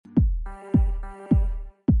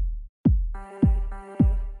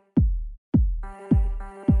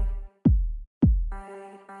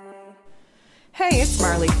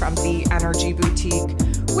Marley from the Energy Boutique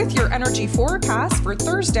with your energy forecast for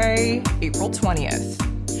Thursday, April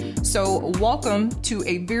 20th. So welcome to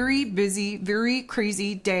a very busy, very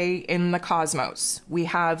crazy day in the cosmos. We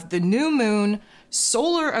have the new moon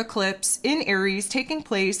solar eclipse in Aries taking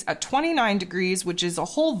place at 29 degrees, which is a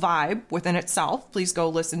whole vibe within itself. Please go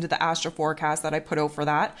listen to the astro forecast that I put out for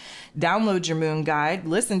that. Download your moon guide,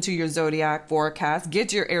 listen to your zodiac forecast,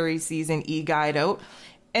 get your Aries season e-guide out,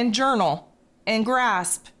 and journal and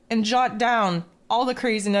grasp and jot down all the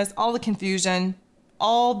craziness, all the confusion,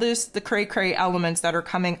 all the cray-cray elements that are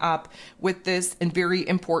coming up with this and very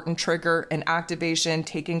important trigger and activation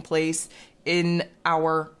taking place in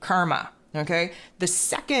our karma. Okay. The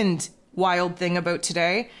second wild thing about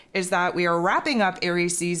today is that we are wrapping up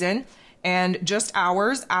Aries season, and just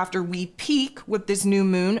hours after we peak with this new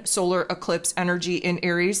moon solar eclipse energy in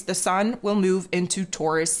Aries, the sun will move into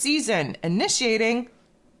Taurus season, initiating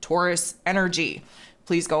Taurus energy.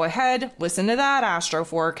 Please go ahead, listen to that astro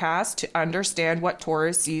forecast to understand what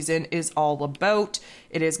Taurus season is all about.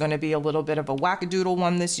 It is going to be a little bit of a wackadoodle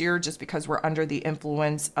one this year just because we're under the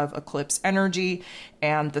influence of eclipse energy.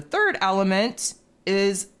 And the third element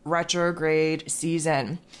is retrograde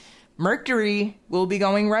season. Mercury will be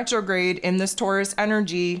going retrograde in this Taurus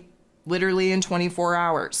energy literally in 24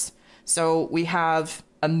 hours. So we have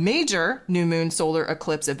a major new moon solar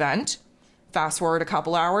eclipse event. Fast forward a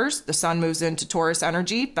couple hours, the sun moves into Taurus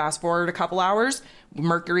energy. Fast forward a couple hours,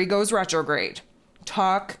 Mercury goes retrograde.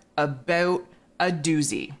 Talk about a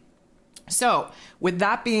doozy. So with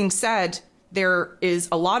that being said, there is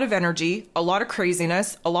a lot of energy, a lot of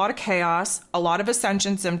craziness, a lot of chaos, a lot of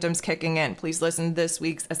ascension symptoms kicking in. Please listen to this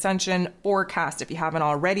week's ascension forecast if you haven't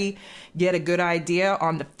already. Get a good idea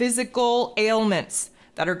on the physical ailments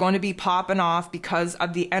that are going to be popping off because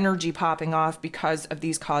of the energy popping off because of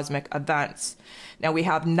these cosmic events. Now we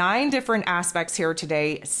have 9 different aspects here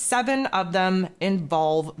today. 7 of them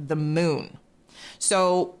involve the moon.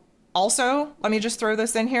 So also, let me just throw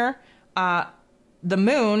this in here. The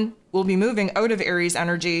moon will be moving out of Aries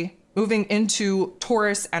energy, moving into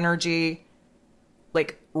Taurus energy,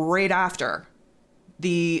 like right after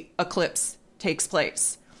the eclipse takes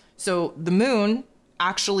place. So the moon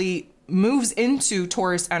actually moves into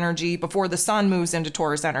Taurus energy before the sun moves into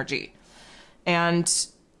Taurus energy. And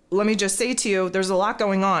let me just say to you, there's a lot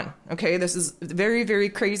going on. Okay. This is very, very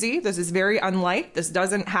crazy. This is very unlike. This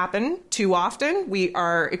doesn't happen too often. We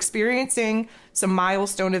are experiencing some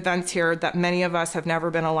milestone events here that many of us have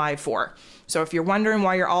never been alive for. So if you're wondering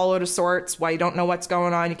why you're all out of sorts, why you don't know what's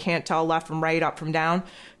going on, you can't tell left from right, up from down,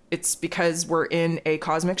 it's because we're in a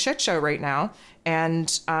cosmic shit show right now.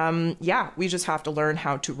 And yeah, we just have to learn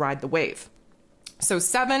how to ride the wave. So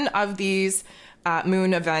 7 of these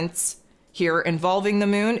moon events here involving the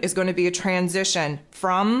moon is going to be a transition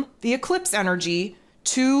from the eclipse energy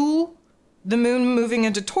to the moon moving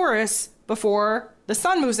into Taurus before the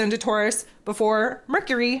sun moves into Taurus, before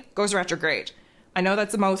Mercury goes retrograde. I know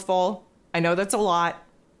that's a mouthful. I know that's a lot,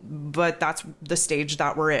 but that's the stage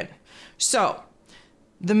that we're in. So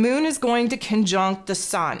the moon is going to conjunct the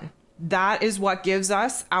sun. That is what gives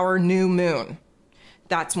us our new moon.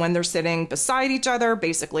 That's when they're sitting beside each other,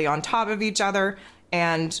 basically on top of each other.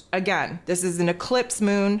 And again, this is an eclipse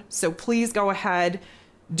moon. So please go ahead,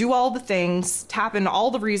 do all the things, tap into all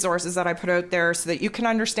the resources that I put out there so that you can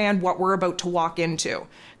understand what we're about to walk into.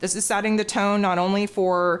 This is setting the tone not only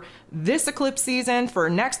for this eclipse season, for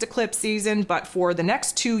next eclipse season, but for the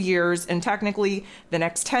next 2 years and technically the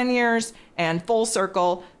next 10 years and full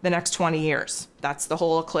circle the next 20 years. That's the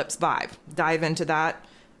whole eclipse vibe. Dive into that.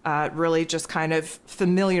 Really just kind of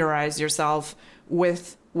familiarize yourself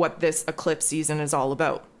with what this eclipse season is all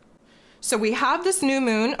about. So we have this new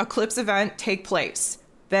moon eclipse event take place.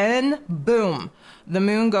 Then, boom, the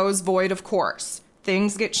moon goes void, of course.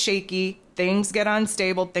 Things get shaky, things get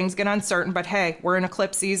unstable, things get uncertain, but hey, we're in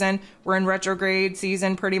eclipse season, we're in retrograde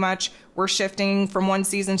season pretty much. We're shifting from one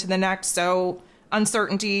season to the next, so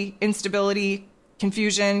uncertainty, instability,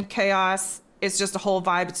 confusion, chaos, it's just a whole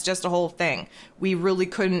vibe, it's just a whole thing. We really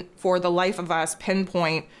couldn't, for the life of us,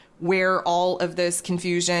 pinpoint where all of this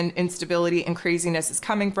confusion, instability, and craziness is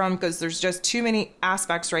coming from because there's just too many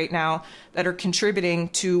aspects right now that are contributing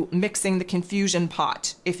to mixing the confusion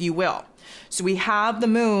pot, if you will. So we have the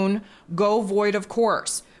moon go void, of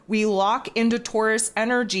course. We lock into Taurus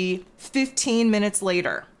energy 15 minutes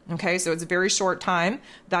later. Okay, so it's a very short time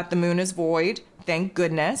that the moon is void, thank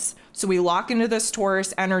goodness. So we lock into this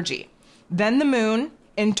Taurus energy. Then the moon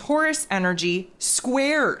in Taurus energy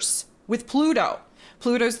squares with Pluto.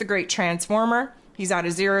 Pluto's the great transformer. He's at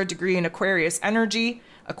a 0 degree in Aquarius energy.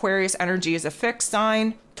 Aquarius energy is a fixed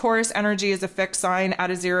sign. Taurus energy is a fixed sign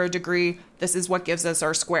at a 0 degree. This is what gives us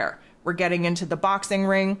our square. We're getting into the boxing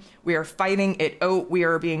ring. We are fighting it out. We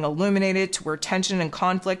are being illuminated to where tension and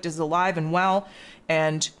conflict is alive and well.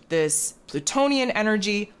 And this Plutonian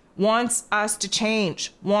energy wants us to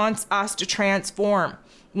change, wants us to transform,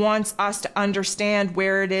 wants us to understand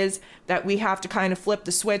where it is that we have to kind of flip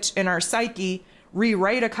the switch in our psyche,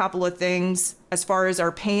 rewrite a couple of things as far as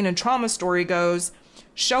our pain and trauma story goes,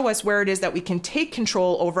 show us where it is that we can take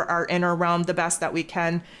control over our inner realm the best that we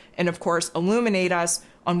can, and of course, illuminate us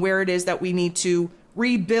on where it is that we need to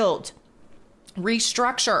rebuild,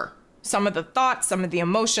 restructure some of the thoughts, some of the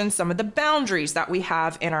emotions, some of the boundaries that we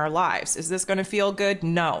have in our lives. Is this going to feel good?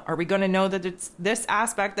 No. Are we going to know that it's this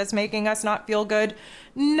aspect that's making us not feel good?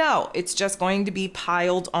 No. It's just going to be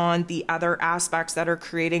piled on the other aspects that are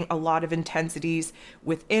creating a lot of intensities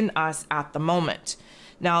within us at the moment.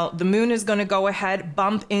 Now, the moon is going to go ahead,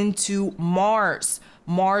 bump into Mars.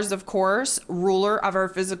 Mars, of course, ruler of our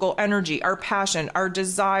physical energy, our passion, our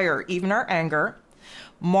desire, even our anger.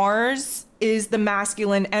 Mars is the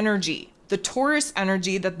masculine energy. The Taurus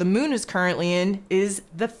energy that the moon is currently in is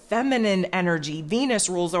the feminine energy. Venus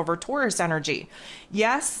rules over Taurus energy.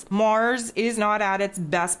 Yes, Mars is not at its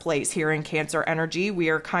best place here in Cancer energy. We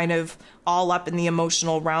are kind of all up in the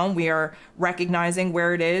emotional realm. We are recognizing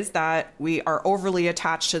where it is that we are overly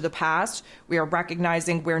attached to the past. We are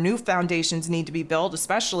recognizing where new foundations need to be built,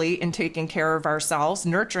 especially in taking care of ourselves,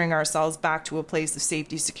 nurturing ourselves back to a place of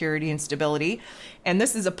safety, security, and stability. And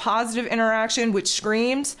this is a positive interaction which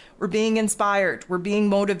screams we're being inspired, we're being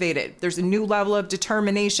motivated. There's a new level of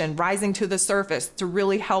determination rising to the surface to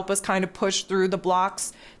really help us kind of push through the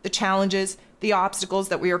blocks, the challenges, the obstacles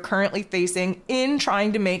that we are currently facing in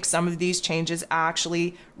trying to make some of these changes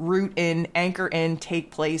actually root in, anchor in,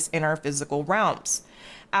 take place in our physical realms.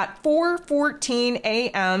 At 4:14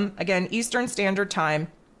 a.m., again, Eastern Standard Time,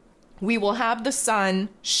 we will have the sun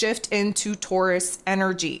shift into Taurus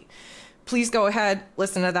energy. Please go ahead,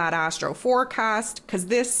 listen to that astro forecast, because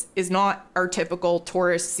this is not our typical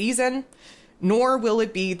Taurus season, nor will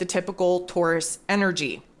it be the typical Taurus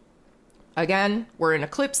energy. Again, we're in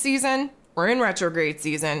eclipse season, we're in retrograde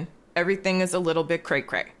season, everything is a little bit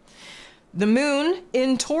cray-cray. The moon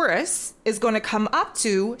in Taurus is going to come up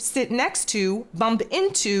to, sit next to, bump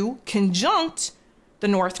into, conjunct the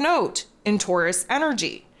North Node in Taurus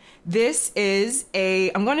energy. This is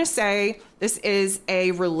I'm going to say, this is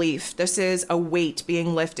a relief. This is a weight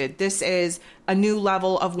being lifted. This is a new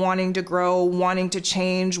level of wanting to grow, wanting to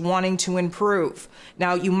change, wanting to improve.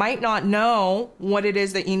 Now, you might not know what it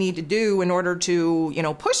is that you need to do in order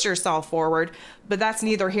to, push yourself forward, but that's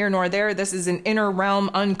neither here nor there. This is an inner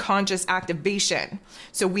realm unconscious activation.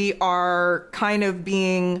 So we are kind of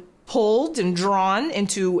being pulled and drawn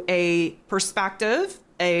into a perspective,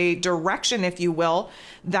 a direction, if you will,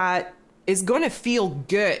 that is going to feel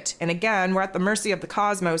good. And again, we're at the mercy of the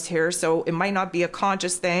cosmos here, so it might not be a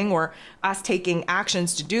conscious thing or us taking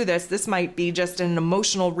actions to do this. This might be just an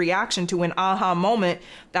emotional reaction to an aha moment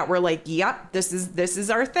that we're like, yep, this is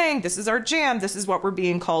our thing. This is our jam. This is what we're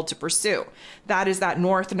being called to pursue. That is that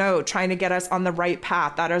North Node trying to get us on the right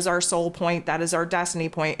path. That is our soul point. That is our destiny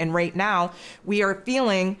point. And right now we are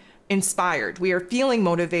feeling inspired. We are feeling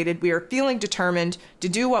motivated. We are feeling determined to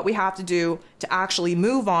do what we have to do to actually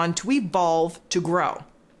move on, to evolve, to grow.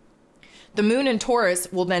 The moon in Taurus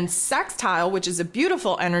will then sextile, which is a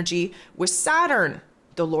beautiful energy, with Saturn,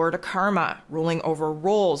 the Lord of Karma, ruling over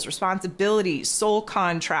roles, responsibilities, soul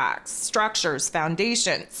contracts, structures,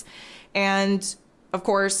 foundations. And of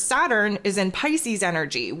course, Saturn is in Pisces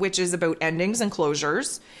energy, which is about endings and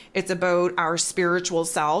closures. It's about our spiritual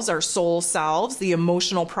selves, our soul selves, the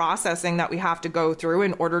emotional processing that we have to go through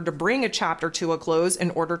in order to bring a chapter to a close, in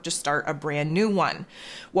order to start a brand new one.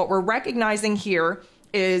 What we're recognizing here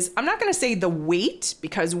is, I'm not going to say the weight,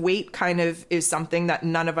 because weight kind of is something that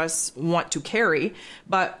none of us want to carry,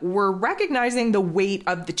 but we're recognizing the weight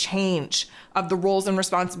of the change, of the roles and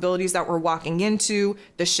responsibilities that we're walking into,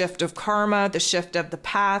 the shift of karma, the shift of the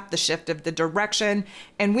path, the shift of the direction.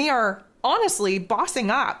 And we are honestly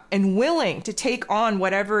bossing up and willing to take on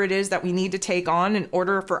whatever it is that we need to take on in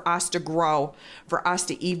order for us to grow, for us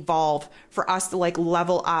to evolve, for us to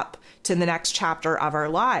level up to the next chapter of our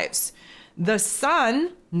lives. The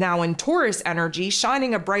sun, now in Taurus energy,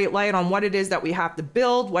 shining a bright light on what it is that we have to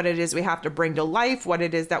build, what it is we have to bring to life, what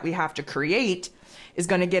it is that we have to create, is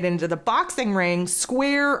going to get into the boxing ring,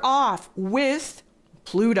 square off with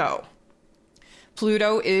Pluto.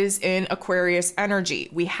 Pluto is in Aquarius energy.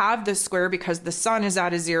 We have this square because the sun is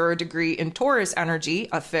at a 0 degree in Taurus energy,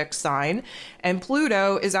 a fixed sign, and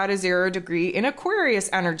Pluto is at a 0 degree in Aquarius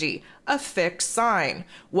energy, a fixed sign.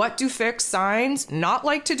 What do fixed signs not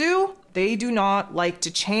like to do? They do not like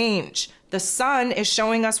to change. The sun is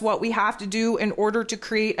showing us what we have to do in order to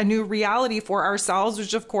create a new reality for ourselves,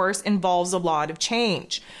 which of course involves a lot of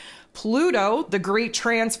change. Pluto, the great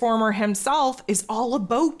transformer himself, is all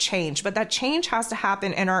about change, but that change has to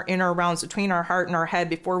happen in our inner realms between our heart and our head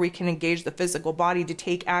before we can engage the physical body to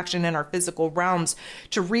take action in our physical realms,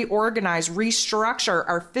 to reorganize, restructure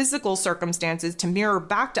our physical circumstances to mirror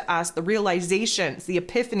back to us the realizations, the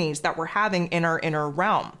epiphanies that we're having in our inner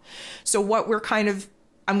realm. So what we're kind of,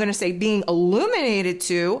 I'm going to say, being illuminated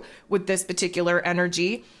to with this particular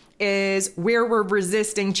energy is where we're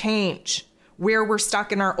resisting change, where we're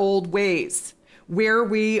stuck in our old ways, where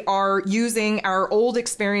we are using our old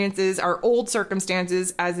experiences, our old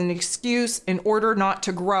circumstances as an excuse in order not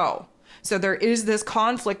to grow. So there is this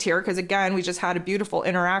conflict here because, again, we just had a beautiful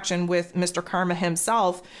interaction with Mr. Karma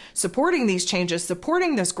himself supporting these changes,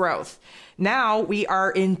 supporting this growth. Now we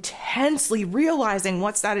are intensely realizing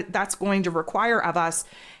that's going to require of us.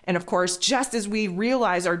 And of course, just as we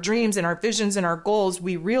realize our dreams and our visions and our goals,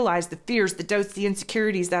 we realize the fears, the doubts, the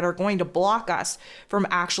insecurities that are going to block us from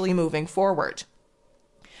actually moving forward.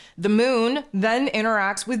 The moon then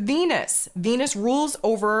interacts with Venus. Venus rules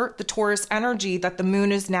over the Taurus energy that the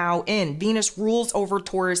moon is now in. Venus rules over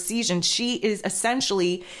Taurus season. She is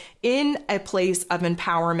essentially in a place of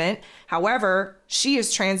empowerment. However, she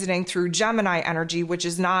is transiting through Gemini energy, which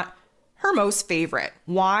is not her most favorite.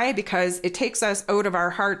 Why? Because it takes us out of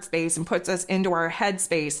our heart space and puts us into our head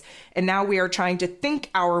space. And now we are trying to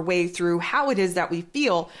think our way through how it is that we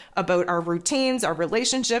feel about our routines, our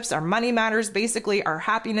relationships, our money matters, basically our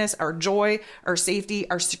happiness, our joy, our safety,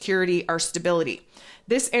 our security, our stability.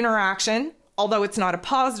 This interaction, although it's not a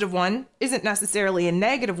positive one, isn't necessarily a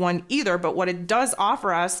negative one either, but what it does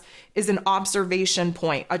offer us is an observation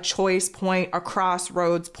point, a choice point, a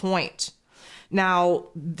crossroads point. Now,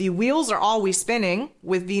 the wheels are always spinning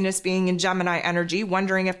with Venus being in Gemini energy,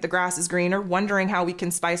 wondering if the grass is greener, wondering how we can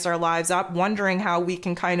spice our lives up, wondering how we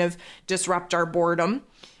can kind of disrupt our boredom.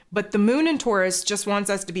 But the moon in Taurus just wants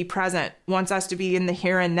us to be present, wants us to be in the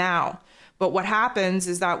here and now. But what happens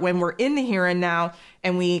is that when we're in the here and now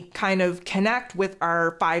and we kind of connect with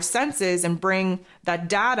our five senses and bring that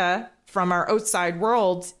data from our outside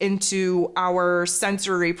worlds into our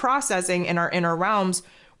sensory processing in our inner realms,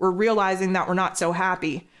 we're realizing that we're not so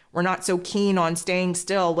happy. We're not so keen on staying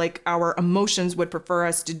still like our emotions would prefer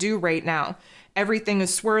us to do right now. Everything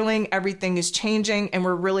is swirling, everything is changing, and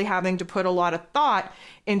we're really having to put a lot of thought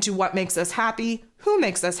into what makes us happy, who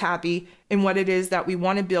makes us happy, and what it is that we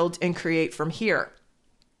want to build and create from here.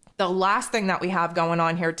 The last thing that we have going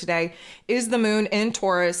on here today is the moon in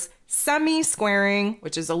Taurus semi-squaring,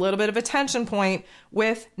 which is a little bit of a tension point,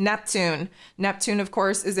 with Neptune. Neptune, of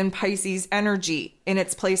course, is in Pisces energy, in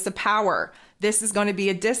its place of power. This is going to be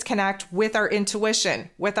a disconnect with our intuition,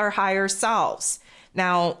 with our higher selves.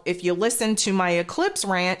 Now, if you listen to my eclipse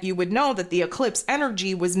rant, you would know that the eclipse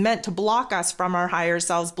energy was meant to block us from our higher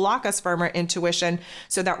selves, block us from our intuition,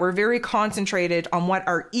 so that we're very concentrated on what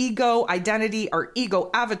our ego identity, our ego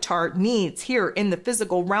avatar needs here in the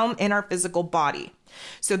physical realm, in our physical body.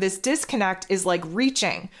 So this disconnect is like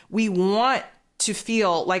reaching. We want to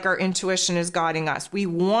feel like our intuition is guiding us. We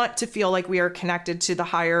want to feel like we are connected to the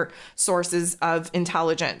higher sources of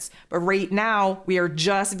intelligence. But right now, we are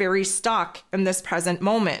just very stuck in this present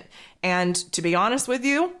moment. And to be honest with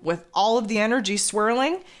you, with all of the energy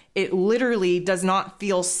swirling, it literally does not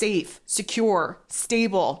feel safe, secure,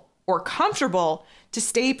 stable, or comfortable to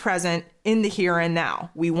stay present in the here and now.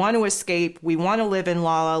 We want to escape. We want to live in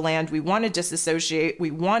la la land. We want to disassociate.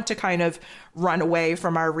 We want to kind of run away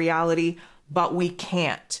from our reality, but we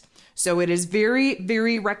can't. So it is very,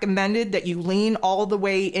 very recommended that you lean all the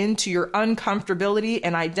way into your uncomfortability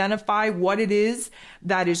and identify what it is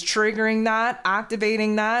that is triggering that,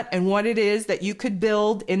 activating that, and what it is that you could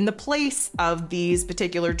build in the place of these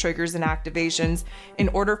particular triggers and activations in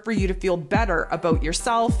order for you to feel better about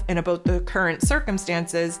yourself and about the current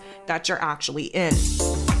circumstances that you're actually in.